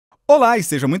Olá e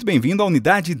seja muito bem-vindo à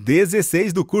unidade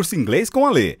 16 do curso Inglês com a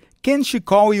Lê. Can she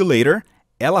call you later?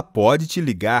 Ela pode te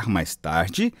ligar mais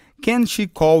tarde. Can she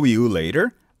call you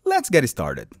later? Let's get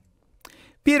started.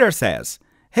 Peter says,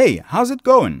 Hey, how's it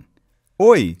going?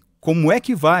 Oi, como é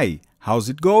que vai? How's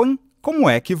it going? Como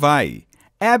é que vai?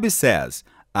 Abby says,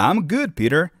 I'm good,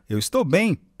 Peter. Eu estou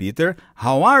bem, Peter.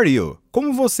 How are you?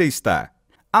 Como você está?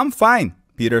 I'm fine,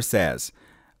 Peter says.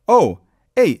 Oh,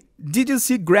 hey, did you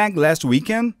see Greg last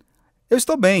weekend? Eu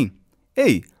estou bem.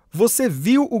 Ei, você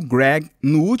viu o Greg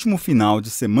no último final de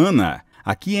semana?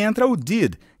 Aqui entra o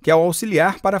did, que é o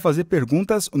auxiliar para fazer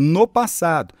perguntas no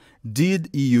passado. Did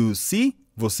you see?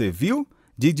 Você viu?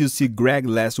 Did you see Greg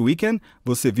last weekend?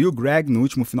 Você viu Greg no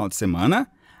último final de semana?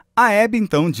 A Abby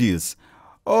então diz,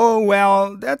 Oh,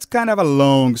 well, that's kind of a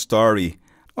long story.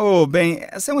 Oh, bem,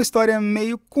 essa é uma história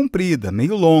meio comprida,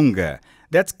 meio longa.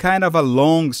 That's kind of a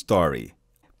long story.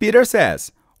 Peter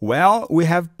says, Well, we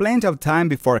have plenty of time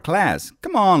before class.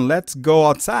 Come on, let's go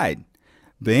outside.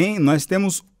 Bem, nós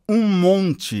temos um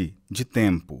monte de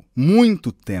tempo,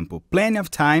 muito tempo. Plenty of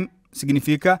time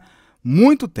significa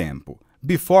muito tempo.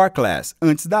 Before class,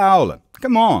 antes da aula.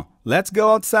 Come on, let's go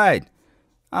outside.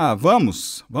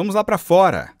 Vamos lá para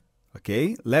fora.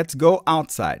 Ok? Let's go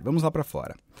outside. Vamos lá para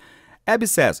fora. Abby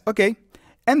says, okay.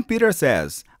 And Peter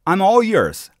says, I'm all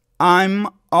ears. I'm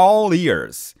all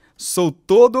ears. Sou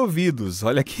todo ouvidos.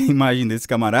 Olha aqui a imagem desse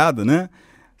camarada, né?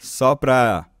 Só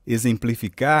para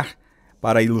exemplificar,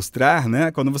 para ilustrar,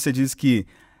 né? Quando você diz que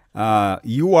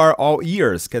you are all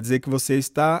ears, quer dizer que você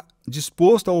está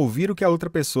disposto a ouvir o que a outra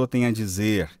pessoa tem a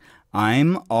dizer.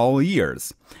 I'm all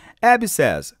ears. Abby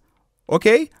says,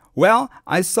 Okay, well,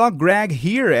 I saw Greg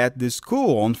here at the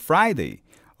school on Friday.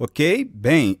 Ok,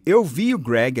 bem, eu vi o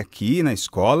Greg aqui na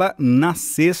escola na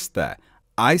sexta.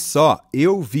 I saw,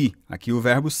 eu vi. Aqui o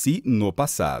verbo see no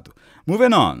passado.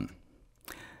 Moving on.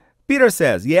 Peter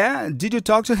says, Yeah, did you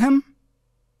talk to him?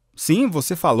 Sim,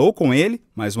 você falou com ele.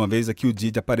 Mais uma vez aqui o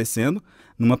did aparecendo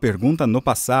numa pergunta no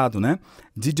passado, né?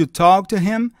 Did you talk to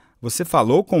him? Você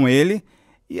falou com ele?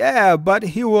 Yeah,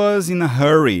 but he was in a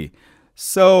hurry.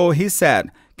 So he said,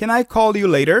 Can I call you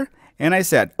later? And I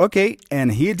said, Okay,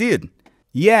 and he did.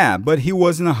 Yeah, but he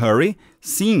was in a hurry.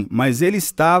 Sim, mas ele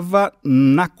estava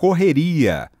na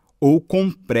correria ou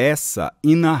com pressa.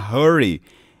 In a hurry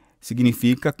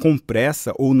significa com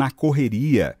pressa ou na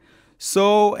correria.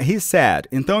 So he said,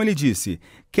 então ele disse,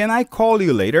 Can I call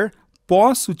you later?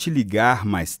 Posso te ligar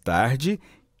mais tarde?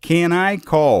 Can I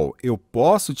call? Eu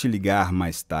posso te ligar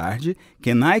mais tarde.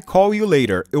 Can I call you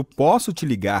later? Eu posso te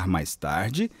ligar mais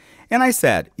tarde. And I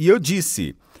said, e eu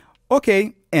disse,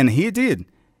 Okay, and he did.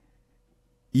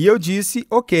 E eu disse,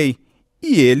 ok.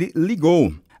 E ele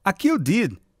ligou. Aqui o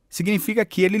did significa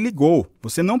que ele ligou.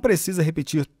 Você não precisa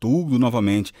repetir tudo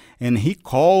novamente. And he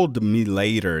called me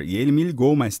later. E ele me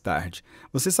ligou mais tarde.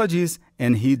 Você só diz,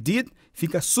 and he did,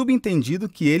 fica subentendido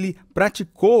que ele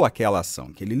praticou aquela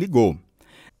ação, que ele ligou.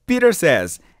 Peter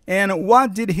says, and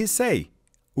what did he say?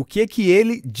 O que é que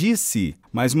ele disse?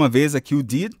 Mais uma vez aqui o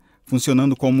did,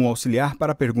 funcionando como auxiliar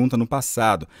para a pergunta no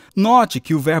passado. Note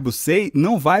que o verbo say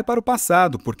não vai para o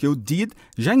passado, porque o did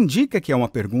já indica que é uma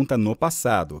pergunta no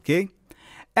passado, ok?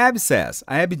 Abby says,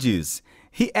 a Abby diz,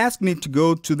 He asked me to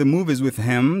go to the movies with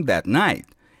him that night.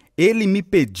 Ele me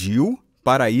pediu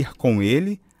para ir com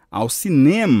ele ao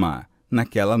cinema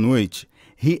naquela noite.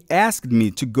 He asked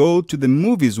me to go to the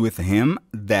movies with him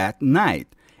that night.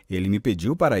 Ele me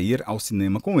pediu para ir ao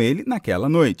cinema com ele naquela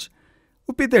noite.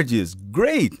 O Peter diz,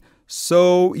 Great!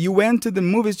 So you went to the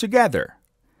movies together.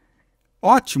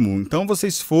 Ótimo, então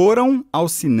vocês foram ao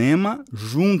cinema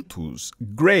juntos.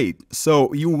 Great,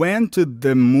 so you went to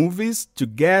the movies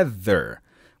together.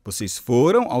 Vocês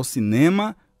foram ao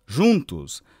cinema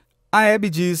juntos. A Abby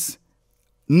diz,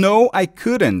 No, I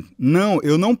couldn't. Não,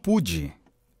 eu não pude.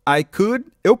 I could,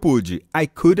 eu pude. I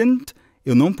couldn't,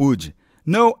 eu não pude.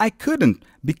 No, I couldn't,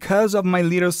 because of my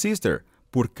little sister.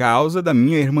 Por causa da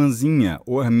minha irmãzinha,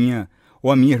 ou a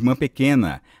minha irmã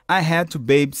pequena. I had to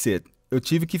babysit. Eu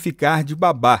tive que ficar de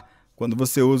babá. Quando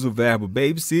você usa o verbo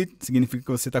babysit, significa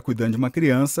que você está cuidando de uma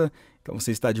criança, então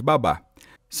você está de babá.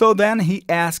 So then he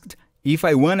asked if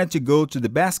I wanted to go to the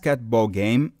basketball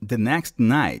game the next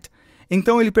night.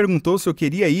 Então ele perguntou se eu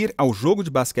queria ir ao jogo de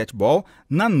basquetebol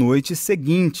na noite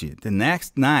seguinte, the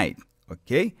next night.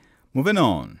 Ok? Moving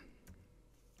on.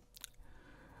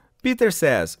 Peter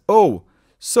says, Oh,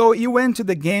 so you went to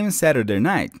the game Saturday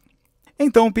night?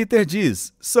 Então Peter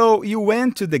diz, So you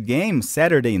went to the game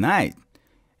Saturday night?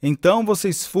 Então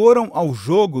vocês foram ao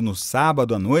jogo no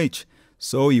sábado à noite?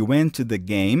 So you went to the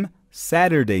game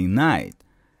Saturday night?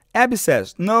 Abby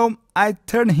says, No, I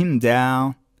turned him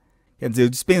down. Quer dizer, eu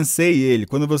dispensei ele.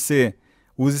 Quando você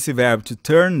usa esse verbo to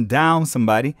turn down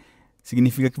somebody,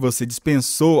 significa que você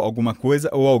dispensou alguma coisa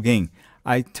ou alguém.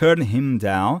 I turned him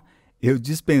down. Eu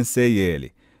dispensei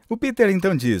ele. O Peter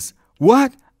então diz,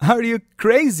 What? Are you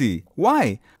crazy?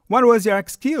 Why? What was your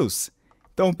excuse?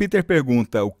 Então o Peter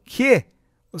pergunta, o quê?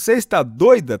 Você está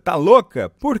doida? Está louca?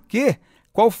 Por quê?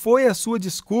 Qual foi a sua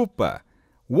desculpa?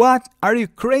 What? Are you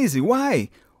crazy?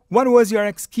 Why? What was your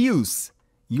excuse?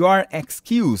 Your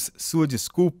excuse, sua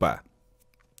desculpa.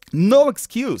 No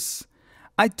excuse.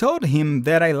 I told him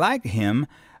that I like him,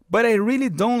 but I really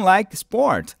don't like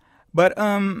sport. But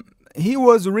he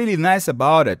was really nice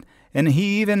about it, and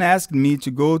he even asked me to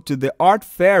go to the art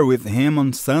fair with him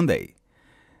on Sunday.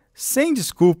 Sem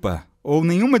desculpa, ou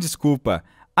nenhuma desculpa,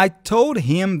 I told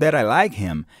him that I like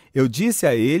him. Eu disse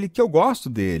a ele que eu gosto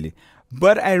dele.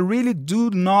 But I really do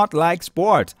not like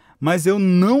sport. Mas eu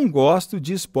não gosto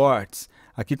de esportes.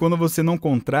 Aqui quando você não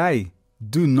contrai,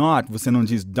 do not, você não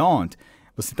diz don't,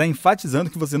 você está enfatizando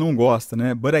que você não gosta,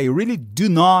 né? But I really do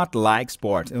not like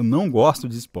sports. Eu não gosto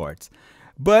de esportes.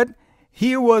 But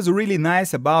he was really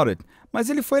nice about it. Mas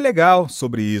ele foi legal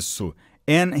sobre isso.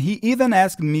 And he even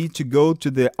asked me to go to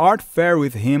the art fair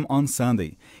with him on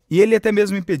Sunday. E ele até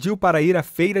mesmo me pediu para ir à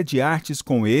feira de artes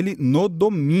com ele no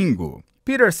domingo.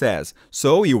 Peter says,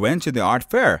 So you went to the art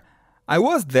fair? I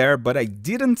was there, but I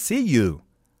didn't see you.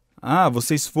 Ah,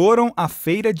 vocês foram à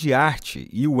feira de arte.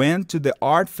 You went to the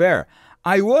art fair.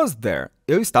 I was there.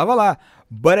 Eu estava lá.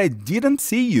 But I didn't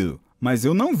see you. Mas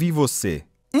eu não vi você.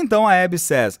 Então a Abby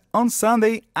says, On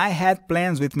Sunday, I had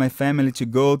plans with my family to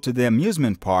go to the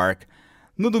amusement park.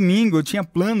 No domingo, eu tinha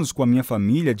planos com a minha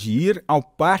família de ir ao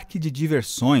parque de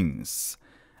diversões.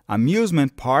 Amusement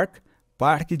park,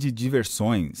 parque de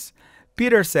diversões.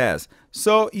 Peter says,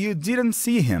 So you didn't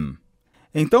see him.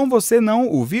 Então você não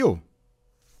o viu?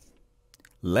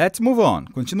 Let's move on.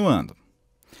 Continuando.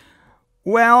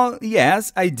 Well,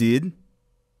 yes, I did.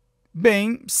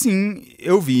 Bem, sim,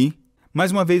 eu vi.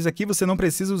 Mais uma vez aqui você não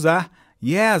precisa usar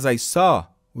yes, I saw.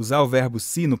 Usar o verbo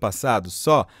see no passado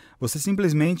só. Você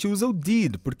simplesmente usa o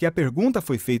did, porque a pergunta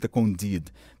foi feita com did.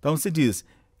 Então você diz,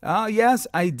 yes,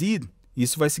 I did.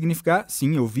 Isso vai significar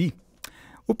sim, eu vi.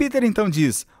 O Peter então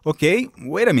diz, Ok,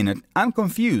 wait a minute, I'm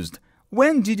confused.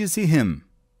 When did you see him?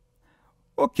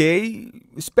 Ok,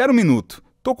 espera um minuto.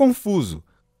 Tô confuso.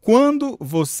 Quando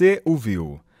você o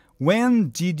viu? When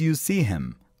did you see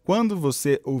him? Quando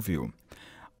você o viu?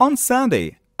 On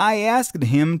Sunday, I asked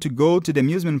him to go to the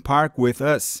amusement park with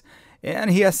us,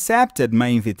 and he accepted my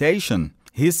invitation.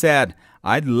 He said,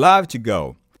 I'd love to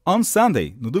go. On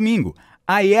Sunday, no domingo,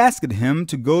 I asked him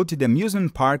to go to the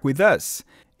amusement park with us.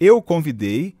 Eu o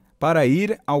convidei para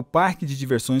ir ao parque de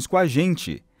diversões com a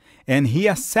gente. And he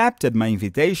accepted my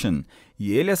invitation.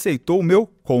 E ele aceitou o meu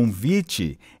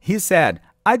convite. He said,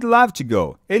 I'd love to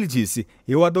go. Ele disse,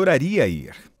 eu adoraria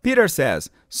ir. Peter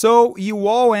says, So you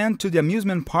all went to the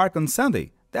amusement park on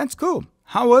Sunday? That's cool.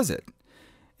 How was it?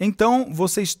 Então,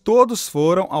 vocês todos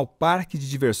foram ao parque de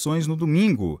diversões no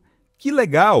domingo. Que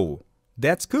legal.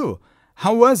 That's cool.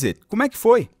 How was it? Como é que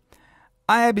foi?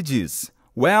 A Abby diz,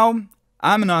 Well,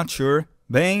 I'm not sure.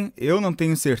 Bem, eu não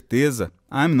tenho certeza.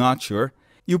 I'm not sure.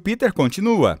 E o Peter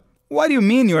continua. What do you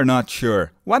mean you're not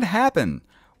sure? What happened?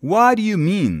 What do you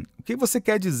mean? O que você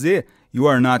quer dizer? You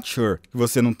are not sure. Que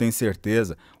você não tem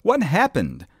certeza. What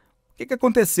happened? O que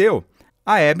aconteceu?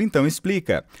 A Abby então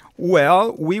explica.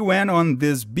 Well, we went on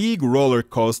this big roller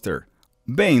coaster.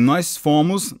 Bem, nós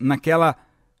fomos naquela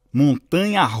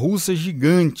montanha-russa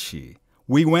gigante.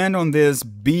 We went on this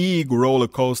big roller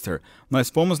coaster. Nós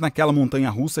fomos naquela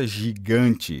montanha-russa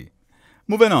gigante.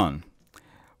 Moving on.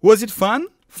 Was it fun?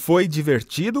 Foi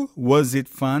divertido? Was it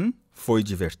fun? Foi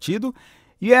divertido?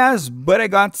 Yes, but I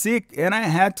got sick and I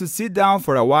had to sit down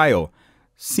for a while.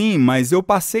 Sim, mas eu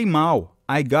passei mal.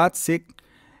 I got sick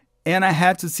and I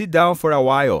had to sit down for a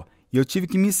while. E eu tive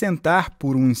que me sentar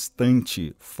por um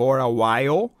instante. For a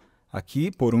while, aqui,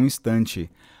 por um instante.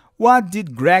 What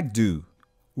did Greg do?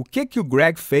 O que o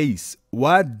Greg fez?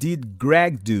 What did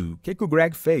Greg do? O que o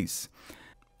Greg fez?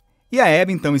 E a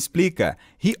Abby então explica,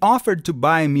 He offered to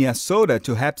buy me a soda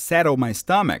to help settle my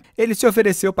stomach. Ele se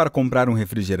ofereceu para comprar um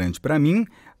refrigerante para mim,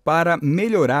 para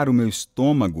melhorar o meu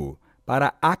estômago,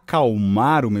 para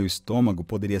acalmar o meu estômago,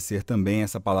 poderia ser também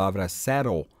essa palavra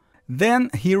settle. Then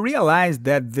he realized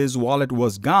that this wallet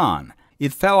was gone.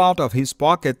 It fell out of his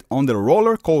pocket on the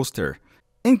roller coaster.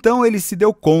 Então ele se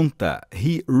deu conta,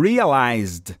 he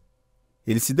realized.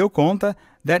 Ele se deu conta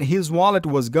that his wallet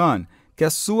was gone, que a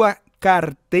sua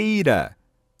carteira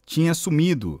tinha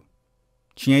sumido,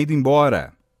 tinha ido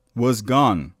embora, was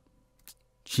gone,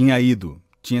 tinha ido,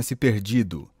 tinha se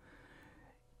perdido.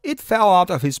 It fell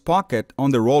out of his pocket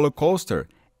on the roller coaster.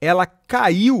 Ela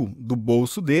caiu do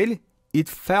bolso dele. It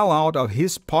fell out of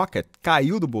his pocket.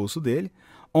 Caiu do bolso dele.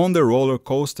 On the roller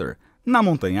coaster. Na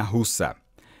montanha russa.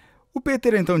 O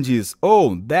Peter então diz,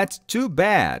 oh, that's too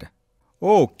bad.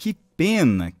 Oh, que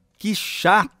pena, que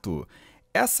chato.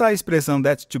 Essa expressão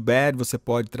that's too bad você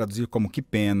pode traduzir como que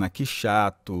pena, que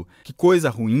chato, que coisa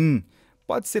ruim.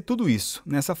 Pode ser tudo isso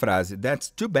nessa frase,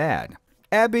 that's too bad.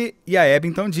 Abby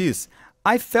então diz,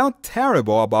 I felt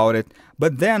terrible about it,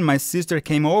 but then my sister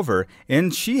came over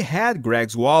and she had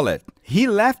Greg's wallet. He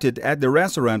left it at the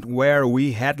restaurant where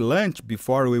we had lunch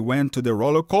before we went to the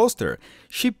roller coaster.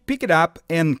 She picked it up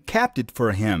and kept it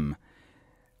for him.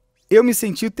 Eu me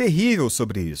senti terrível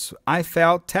sobre isso. I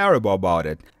felt terrible about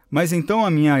it. Mas então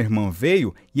a minha irmã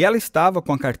veio e ela estava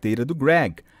com a carteira do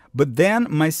Greg. But then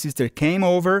my sister came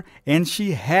over and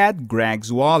she had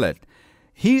Greg's wallet.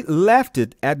 He left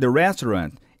it at the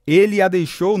restaurant. Ele a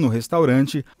deixou no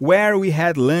restaurante where we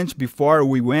had lunch before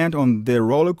we went on the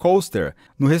roller coaster.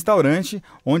 No restaurante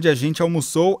onde a gente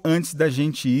almoçou antes da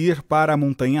gente ir para a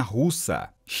montanha russa.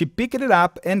 She picked it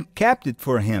up and kept it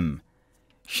for him.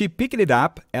 She picked it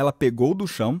up. Ela pegou do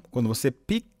chão. Quando você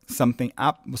pick something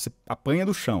up, você apanha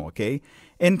do chão, ok?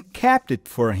 And kept it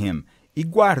for him. E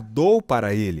guardou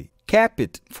para ele. Kept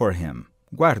it for him.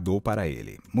 Guardou para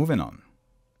ele. Moving on.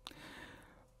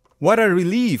 What a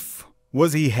relief.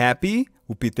 Was he happy?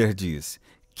 O Peter diz.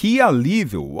 Que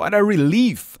alívio. What a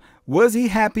relief. Was he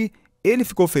happy? Ele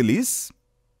ficou feliz?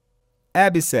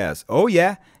 Abby says, oh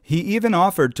yeah, he even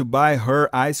offered to buy her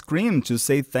ice cream to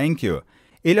say thank you.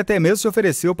 Ele até mesmo se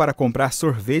ofereceu para comprar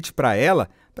sorvete para ela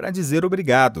para dizer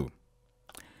obrigado.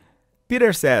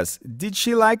 Peter says, did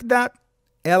she like that?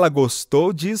 Ela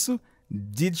gostou disso?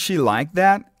 Did she like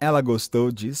that? Ela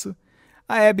gostou disso?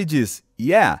 A Abby diz,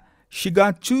 yeah, she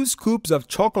got 2 scoops of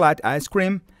chocolate ice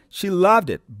cream. She loved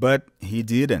it, but he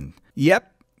didn't. Yep,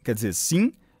 quer dizer,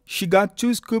 sim, she got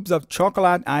 2 scoops of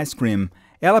chocolate ice cream.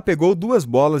 Ela pegou 2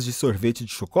 bolas de sorvete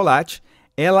de chocolate.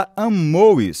 Ela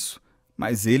amou isso,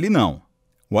 mas ele não.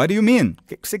 What do you mean? O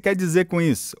que você quer dizer com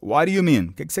isso? What do you mean?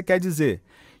 O que você quer dizer?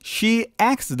 She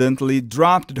accidentally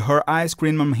dropped her ice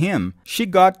cream on him. She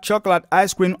got chocolate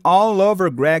ice cream all over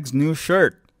Greg's new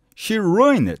shirt. She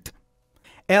ruined it.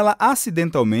 Ela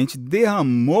acidentalmente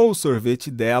derramou o sorvete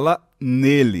dela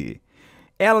nele.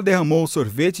 Ela derramou o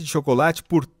sorvete de chocolate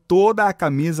por toda a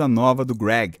camisa nova do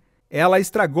Greg. Ela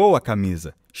estragou a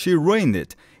camisa. She ruined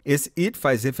it. Esse it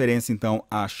faz referência, então,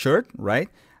 a shirt, right?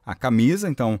 A camisa,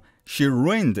 então, she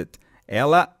ruined it.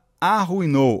 Ela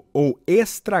arruinou ou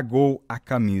estragou a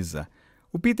camisa.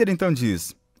 O Peter, então,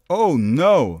 diz, oh,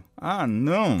 no. Ah,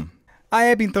 não. A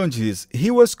Abby, então, diz,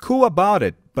 he was cool about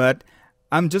it, but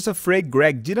I'm just afraid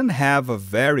Greg didn't have a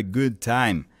very good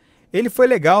time. Ele foi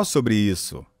legal sobre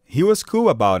isso. He was cool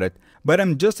about it, but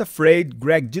I'm just afraid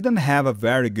Greg didn't have a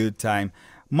very good time.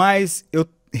 Mas eu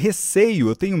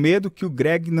tenho medo que o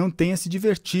Greg não tenha se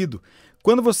divertido.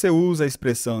 Quando você usa a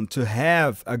expressão to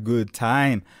have a good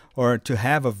time or to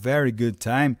have a very good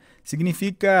time,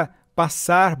 significa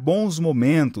passar bons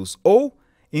momentos ou,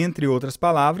 entre outras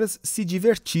palavras, se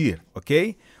divertir,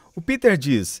 ok? O Peter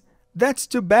diz, that's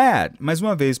too bad. Mais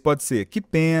uma vez, pode ser que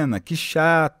pena, que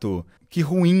chato, que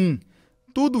ruim.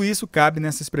 Tudo isso cabe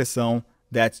nessa expressão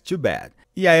that's too bad.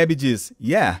 E a Abby diz,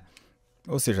 yeah,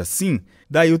 ou seja, sim.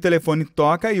 Daí o telefone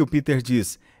toca e o Peter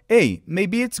diz, hey,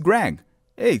 maybe it's Greg.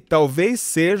 Ei, talvez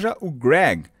seja o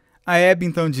Greg. A Abby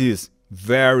então diz,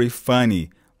 very funny,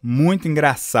 muito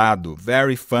engraçado,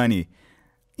 very funny.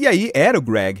 E aí era o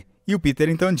Greg. E o Peter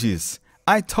então diz,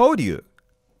 I told you.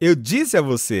 Eu disse a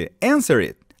você, answer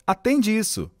it. Atende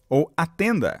isso, ou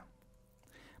atenda.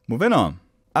 Moving on.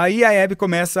 Aí a Abby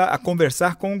começa a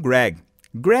conversar com o Greg.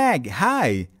 Greg,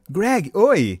 hi. Greg,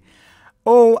 oi.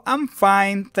 Oh, I'm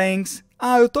fine, thanks.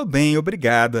 Ah, eu tô bem,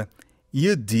 obrigada.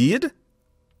 You did?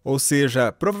 Ou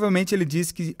seja, provavelmente ele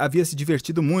disse que havia se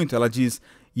divertido muito. Ela diz,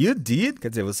 you did? Quer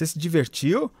dizer, você se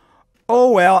divertiu?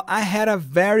 Oh, well, I had a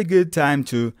very good time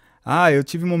too. Ah, eu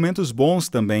tive momentos bons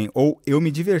também. Ou eu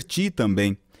me diverti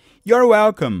também. You're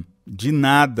welcome. De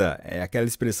nada. É aquela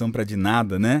expressão para de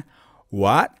nada, né?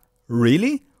 What?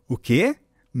 Really? O quê?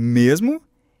 Mesmo?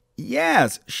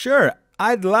 Yes, sure,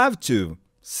 I'd love to.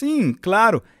 Sim,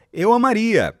 claro, eu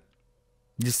amaria.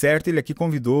 De certo, ele aqui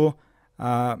convidou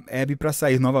a Abby para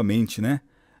sair novamente, né?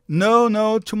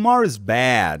 No, tomorrow's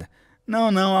bad.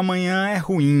 Não, amanhã é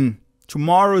ruim.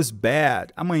 Tomorrow's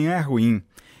bad. Amanhã é ruim.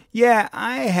 Yeah,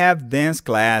 I have dance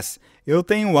class. Eu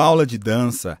tenho aula de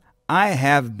dança. I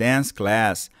have dance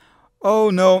class.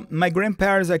 Oh, no, my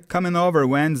grandparents are coming over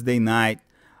Wednesday night.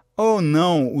 Oh,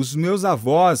 não, os meus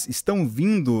avós estão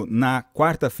vindo na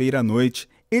quarta-feira à noite.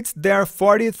 It's their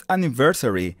 40th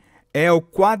anniversary. É o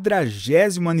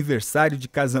 40º aniversário de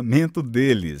casamento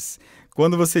deles.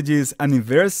 Quando você diz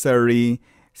anniversary,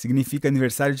 significa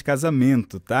aniversário de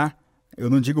casamento, tá? Eu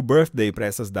não digo birthday para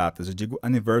essas datas, eu digo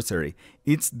anniversary.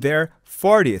 It's their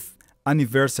 40th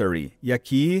anniversary. E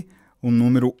aqui o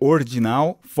número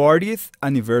ordinal, 40th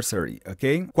anniversary,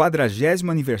 ok? 40º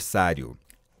aniversário.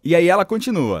 E aí ela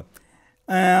continua.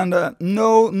 And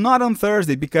no, not on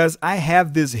Thursday, because I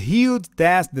have this huge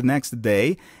test the next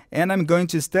day, and I'm going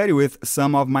to study with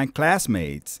some of my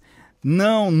classmates.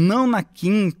 Não na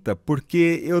quinta,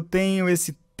 porque eu tenho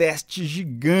esse teste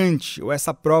gigante, ou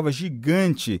essa prova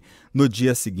gigante no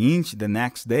dia seguinte, the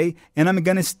next day, and I'm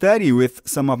gonna study with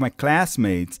some of my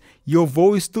classmates. E eu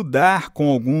vou estudar com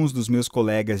alguns dos meus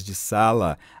colegas de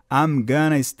sala. I'm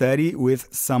gonna study with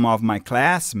some of my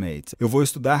classmates. Eu vou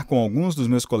estudar com alguns dos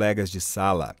meus colegas de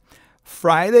sala.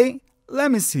 Friday, let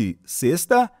me see.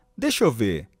 Sexta, deixa eu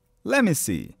ver. Let me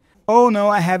see. Oh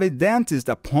no, I have a dentist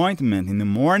appointment in the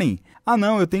morning. Ah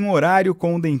não, eu tenho um horário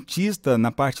com o dentista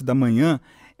na parte da manhã.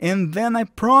 And then I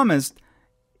promised.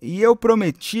 E eu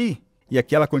prometi. E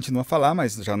aqui ela continua a falar,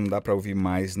 mas já não dá para ouvir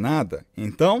mais nada.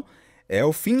 Então, é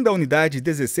o fim da unidade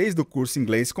 16 do curso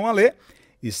Inglês com a Lê.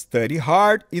 Study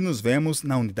hard e nos vemos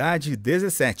na unidade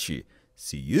 17.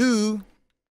 See you!